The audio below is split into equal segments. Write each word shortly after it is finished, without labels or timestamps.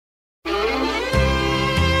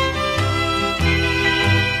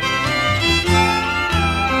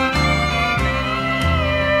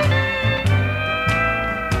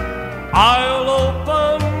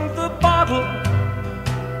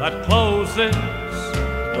is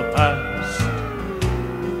the past,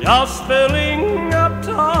 just filling up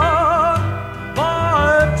time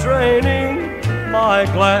by draining my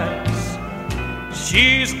glass.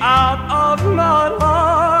 She's out of my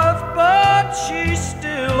life, but she's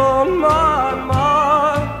still on my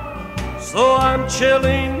mind. So I'm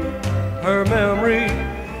chilling her memory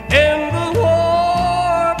in the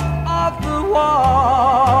warmth of the wine.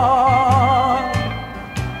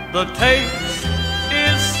 The taste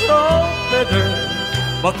is so bitter,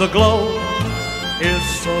 but the glow is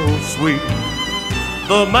so sweet.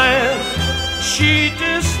 The man she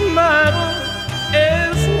dismantled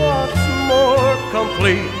is once more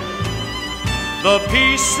complete. The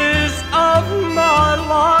pieces of my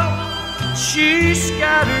life she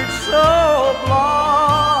scattered so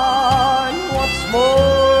blind, once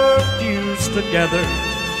more fused together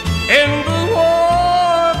in the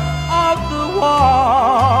warmth of the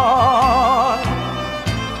wine.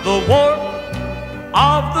 The warmth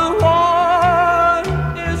of the wine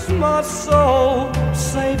is my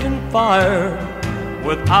soul-saving fire.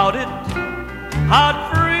 Without it, I'd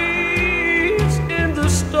freeze in the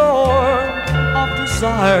storm of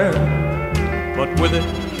desire. But with it,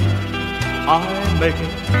 I make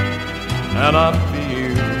it, and I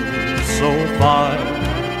feel so fine.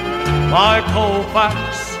 My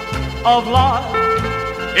Colfax of life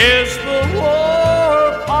is the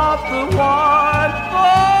warmth of the wine.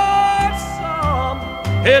 For some,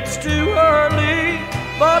 it's too early,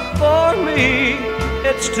 but for me,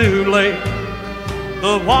 it's too late.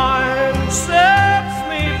 The wine sets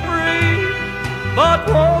me free, but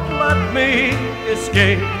won't let me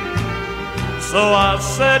escape. So I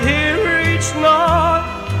sit here each night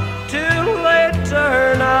till they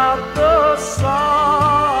turn out the sun.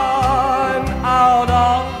 Out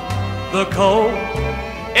of the cold,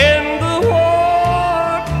 in the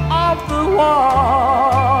warmth of the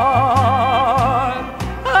wine.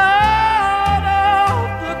 Out of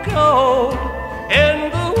the cold, in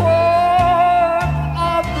the warmth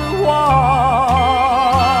of the wine.